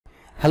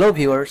Hello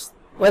viewers,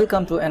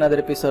 welcome to another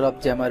episode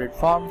of Xamarin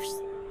Forms.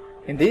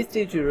 In this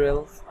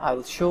tutorial, I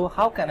will show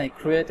how can I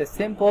create a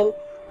simple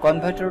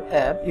converter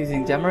app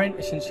using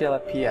Xamarin.Essentials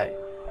API,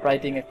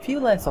 writing a few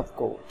lines of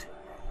code.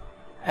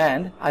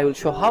 And I will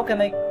show how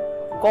can I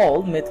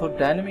call method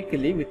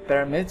dynamically with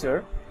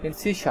parameter in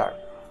C#. For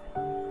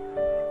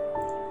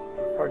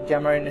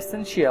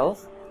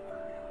Xamarin.Essentials,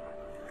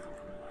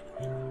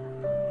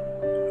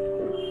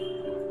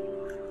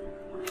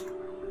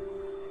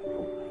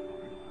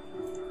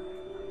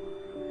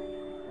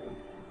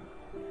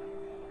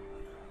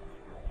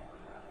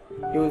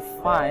 you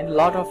will find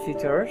lot of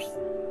features.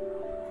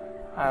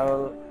 I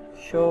will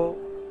show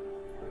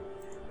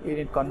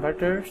unit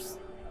converters,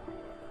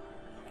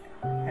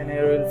 and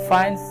you will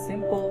find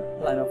simple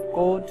line of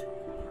code.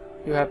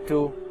 You have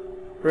to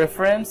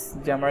reference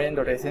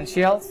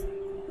Xamarin.Essentials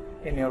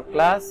in your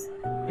class.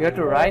 You have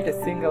to write a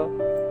single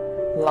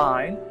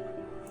line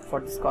for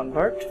this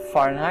convert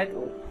Fahrenheit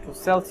to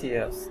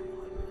Celsius,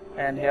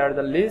 and here are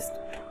the list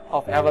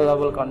of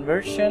available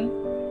conversion.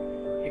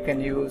 You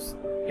can use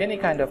any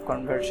kind of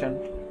conversion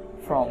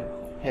from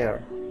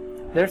here.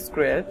 Let's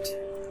create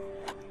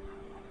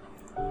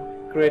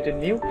a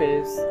new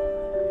page.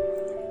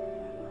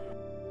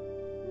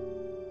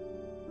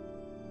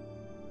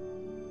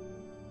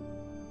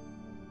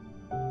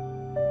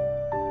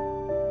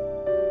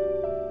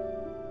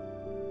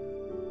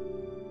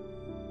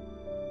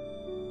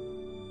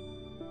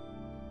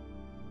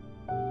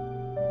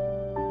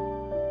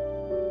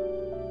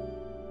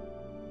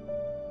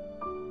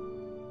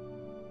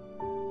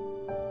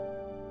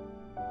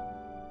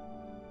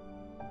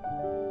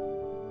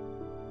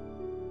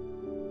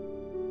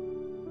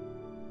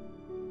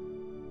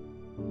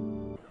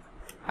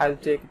 I'll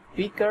take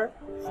picker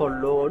for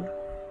load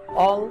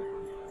all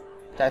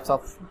types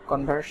of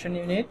conversion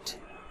unit.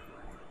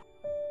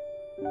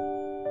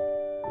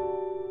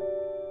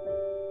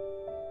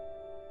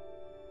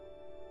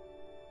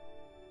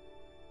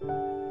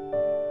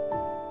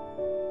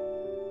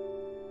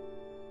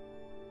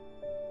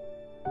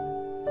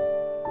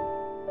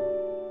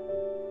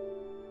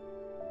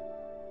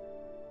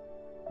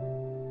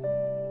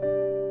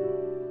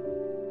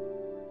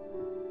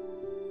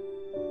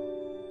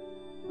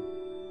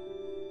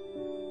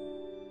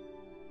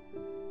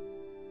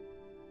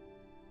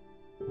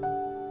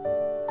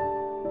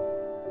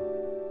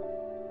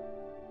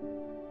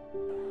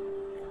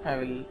 I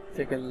will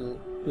take a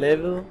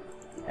label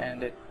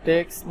and a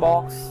text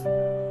box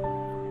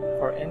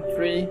for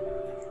entry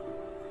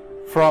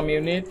from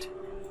unit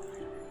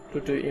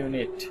to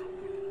unit,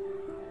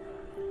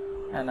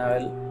 and I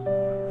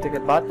will take a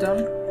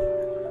button.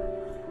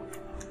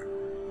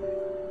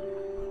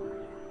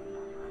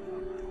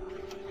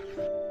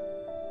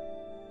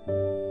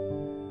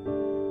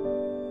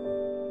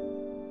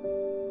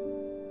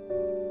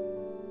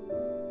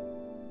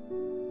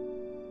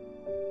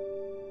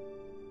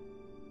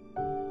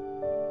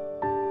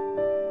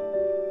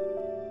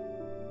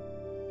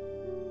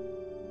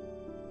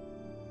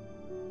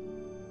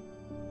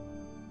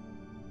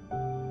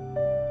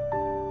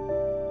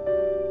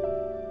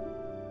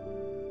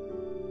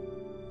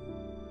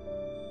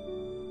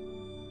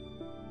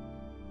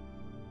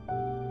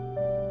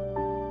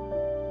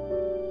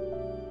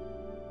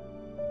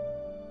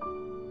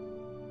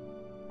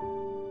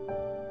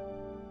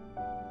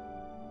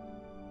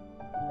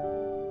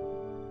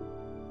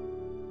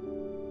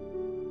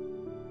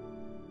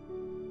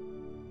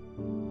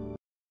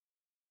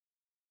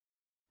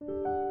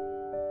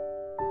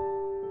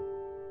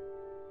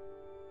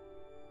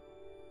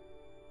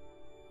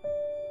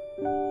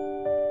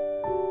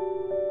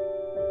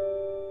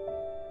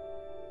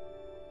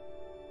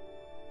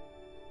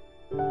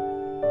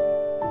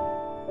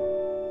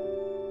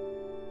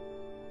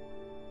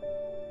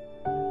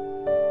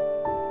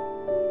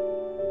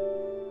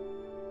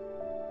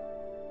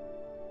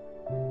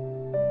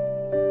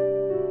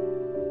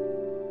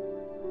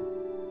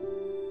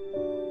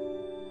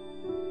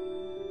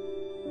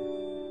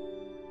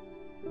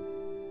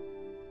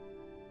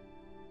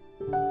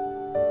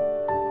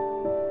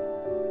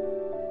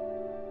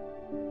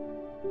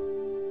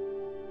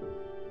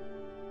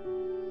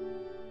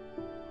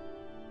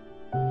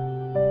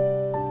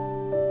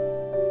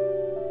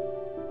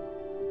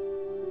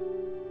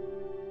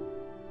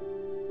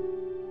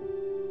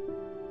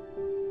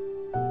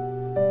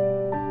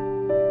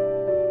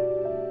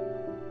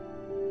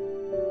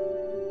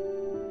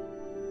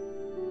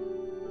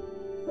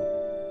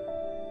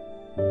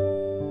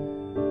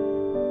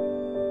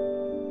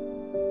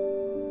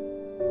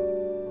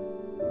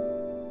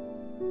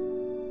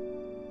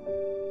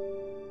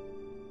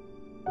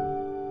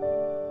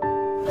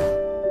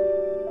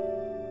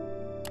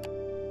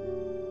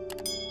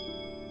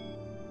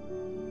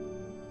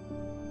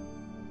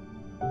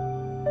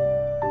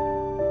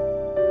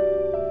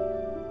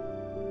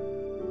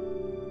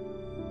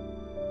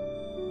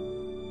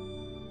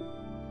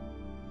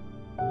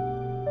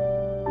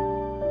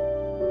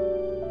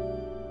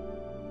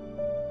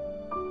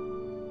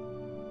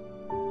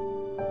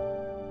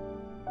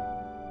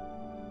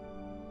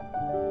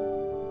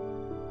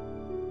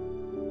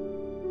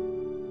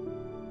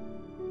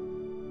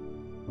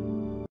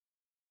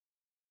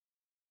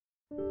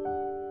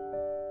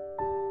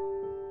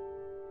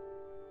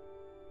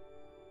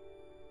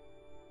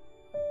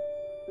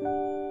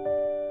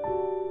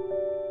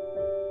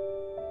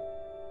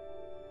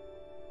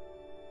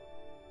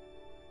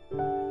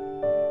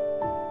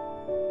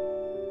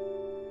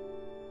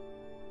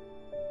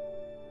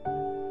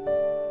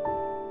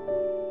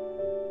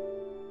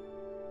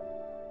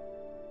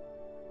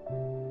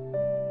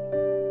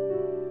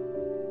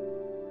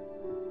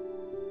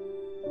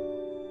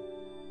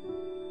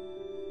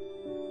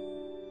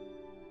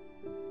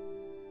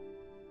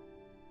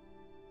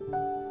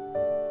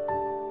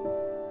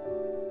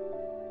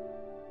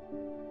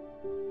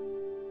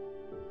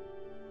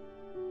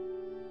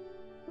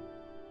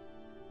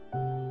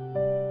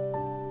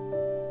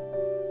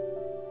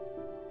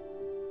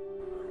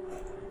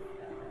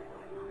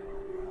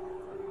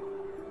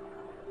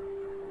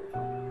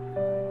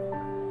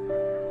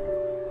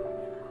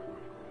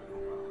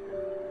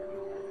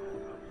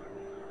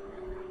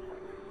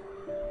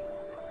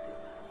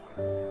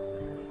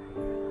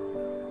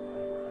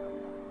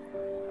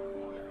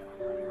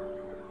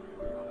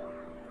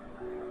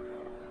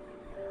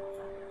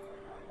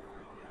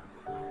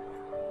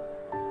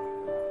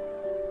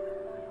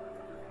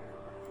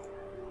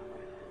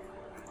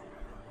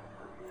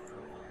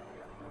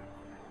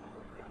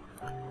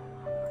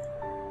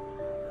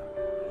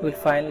 We'll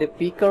find a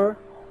picker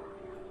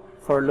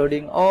for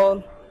loading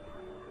all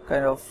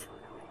kind of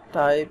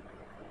type.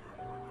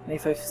 And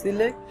if I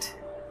select,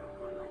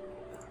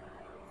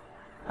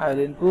 I will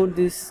input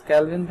this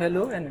Kelvin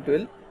value and it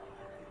will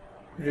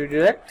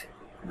redirect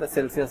the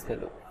Celsius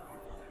value.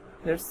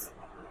 Let's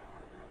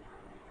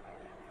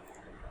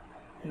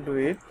do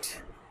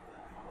it.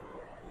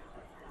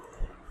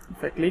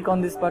 If I click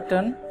on this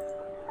button,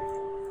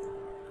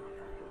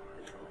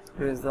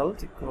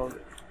 result equal,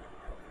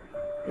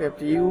 we have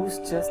to use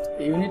just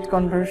unit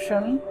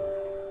converters.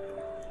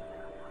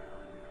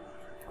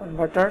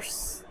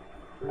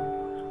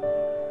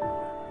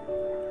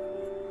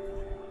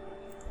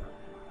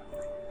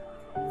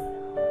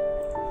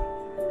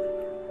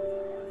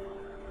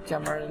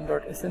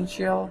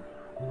 Xamarin.Essentials,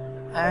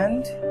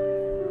 and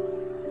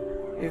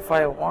if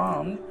I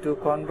want to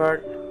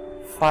convert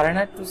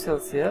Fahrenheit to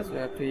Celsius, we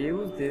have to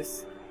use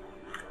this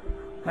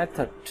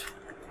method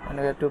and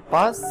we have to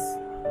pass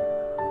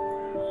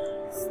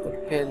the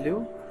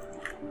value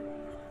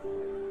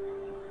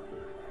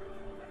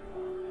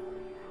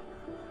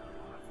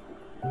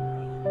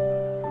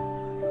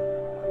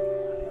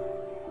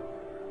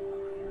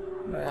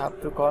I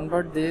have to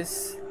convert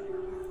this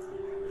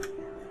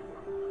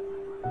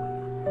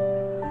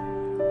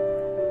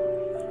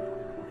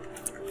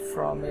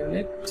from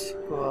unit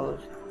equal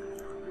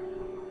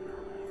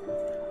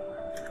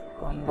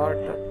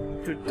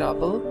convert to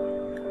double,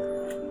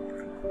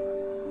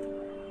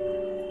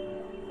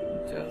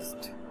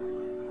 just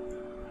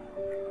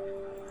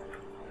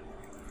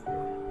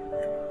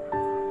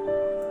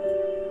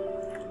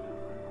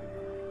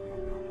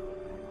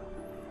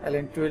and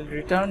it will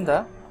return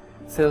the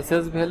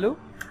Celsius value,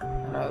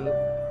 and I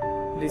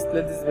will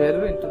display this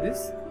value into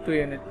this 2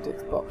 unit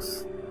text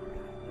box.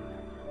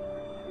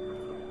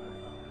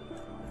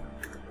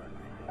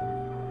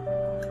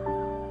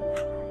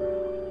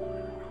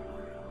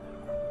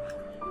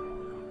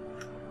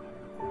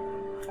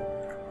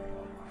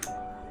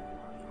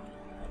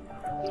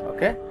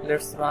 Okay,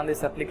 let's run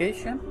this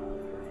application.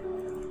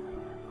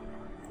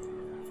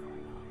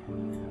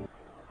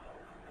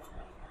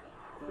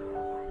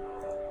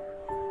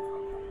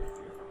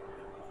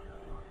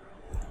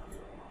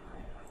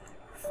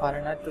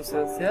 Fahrenheit to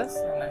Celsius,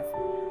 and I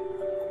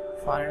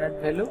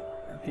Fahrenheit value,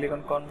 and click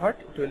on convert,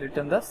 it will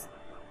return the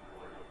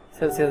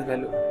Celsius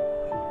value.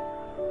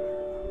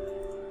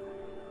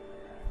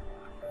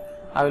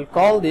 I will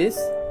call this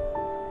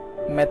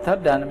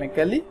method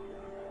dynamically.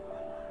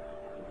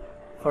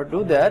 For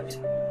do that,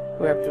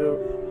 we have to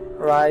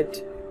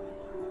write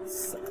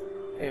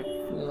a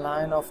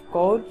line of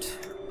code.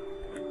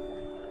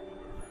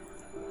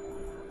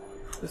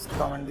 Just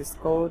comment this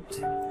code.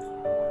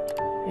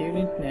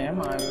 Unit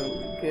name, I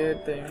will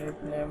get the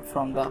unit name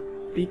from the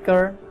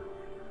picker.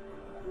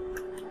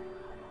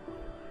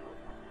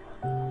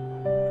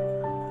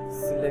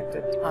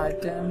 Selected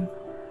item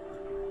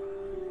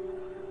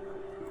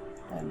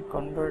and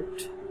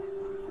convert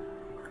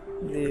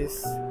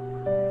this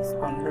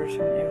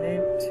conversion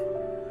unit.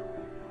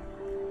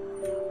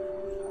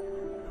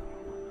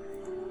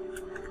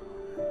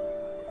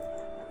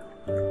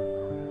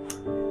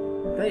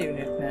 The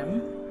unit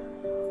name.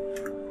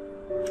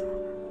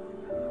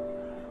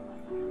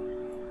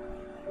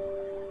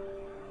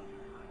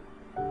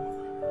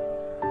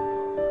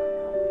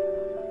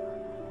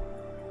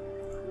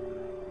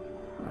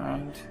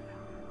 And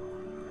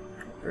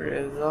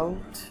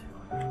result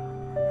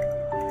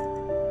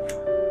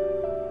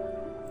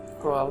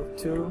equal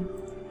to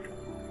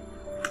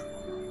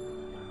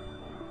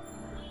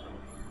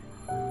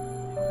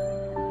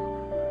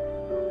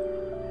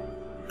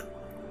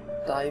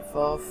type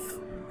of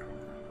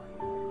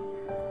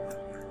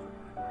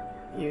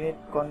unit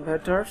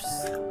converters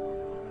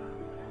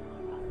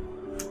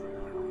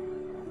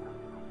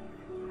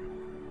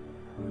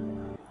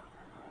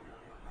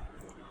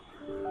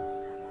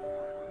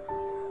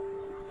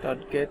dot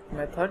get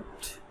method.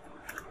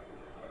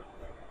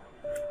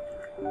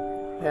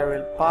 Here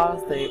we'll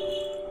pass the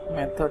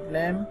method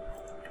name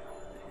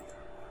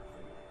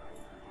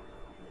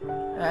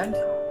and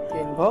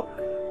invoke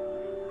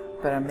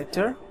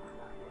parameter,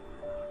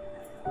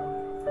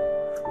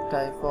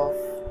 type of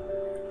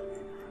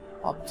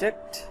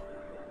object,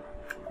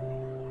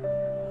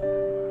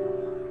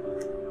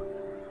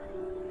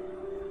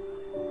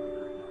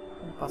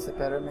 and pass a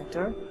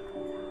parameter,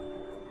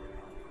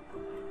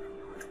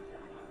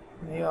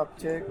 new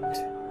object,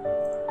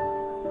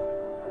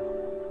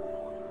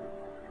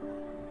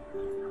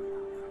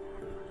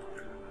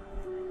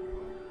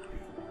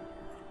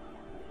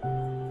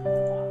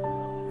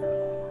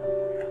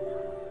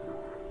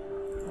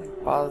 and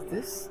pass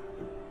this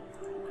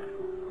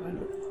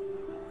value.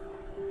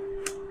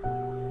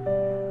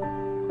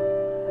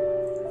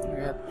 We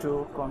have to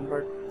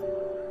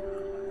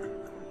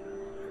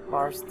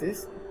parse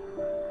this,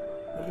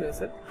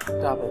 as a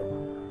double.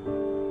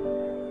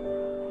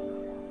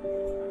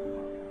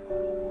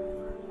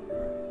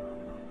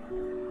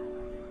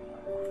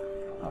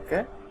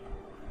 Okay.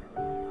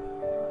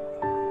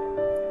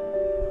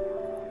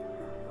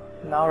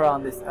 Now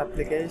run this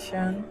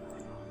application.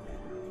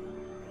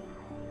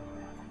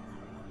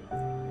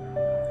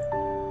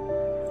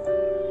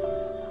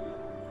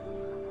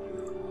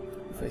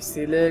 If I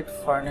select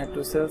Fahrenheit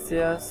to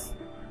Celsius,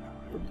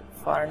 put the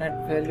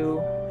Fahrenheit value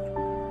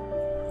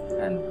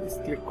and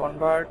just click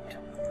convert.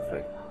 If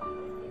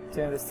I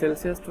change the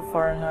Celsius to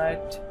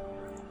Fahrenheit,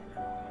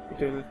 it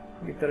will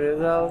give the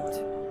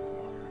result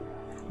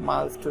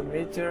miles to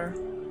meter,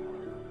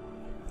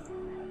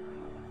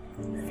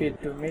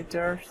 feet to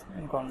meters,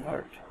 and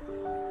convert.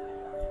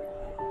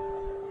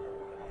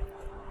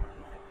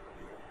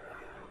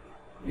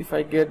 If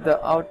I get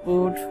the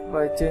output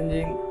by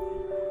changing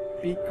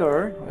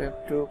picker, we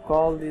have to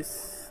call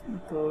this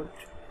method.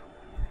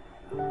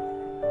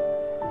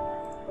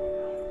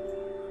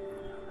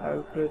 I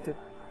will create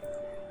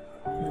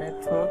a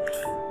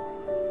method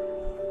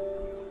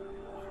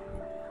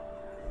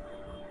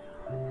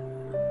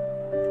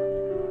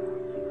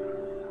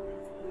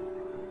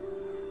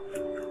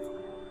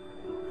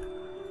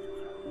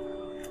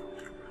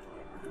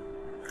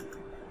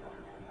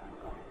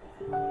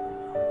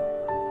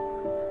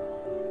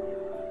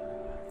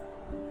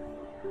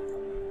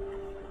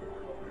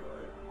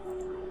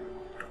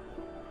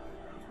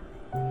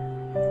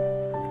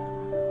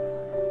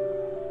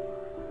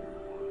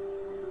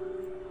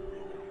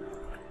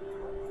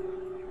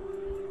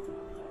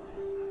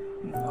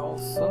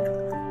also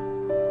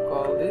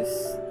call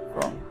this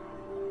from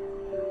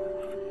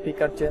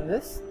picker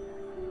changes.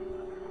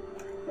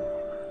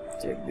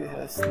 Check this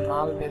as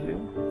null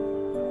value.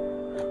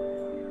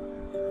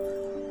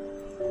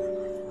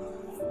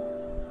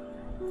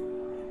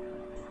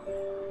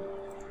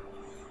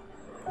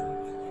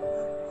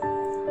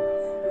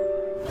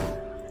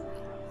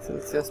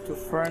 Celsius to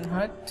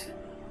Fahrenheit.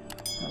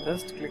 Now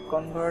just click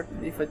convert.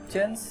 If I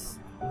change,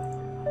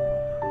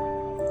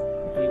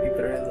 it will give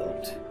the result.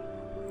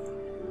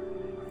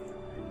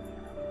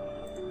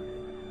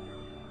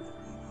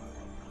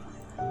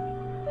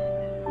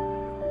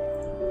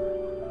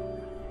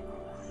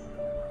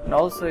 And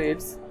also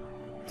it's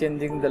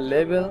changing the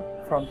label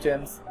from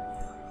change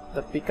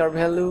the picker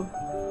value.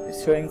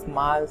 It's showing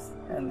miles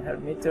and her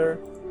meter,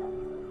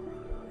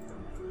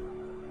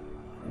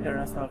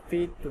 international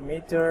feet to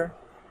meter,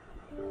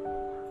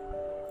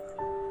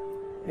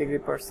 degree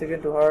per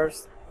second to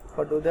hertz.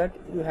 For do that,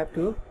 you have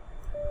to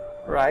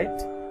write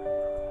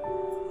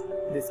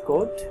this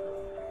code.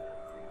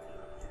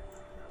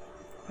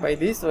 By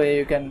this way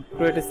you can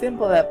create a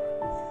simple app,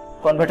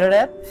 converter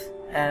app,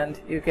 and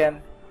you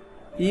can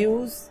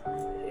use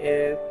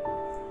a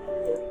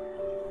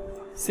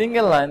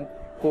single line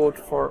code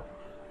for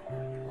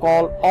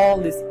call all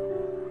this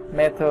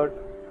method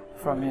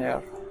from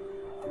here.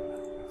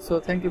 So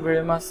thank you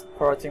very much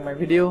for watching my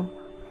video.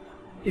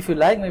 If you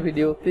like my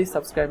video, please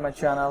subscribe my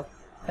channel.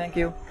 Thank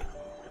you.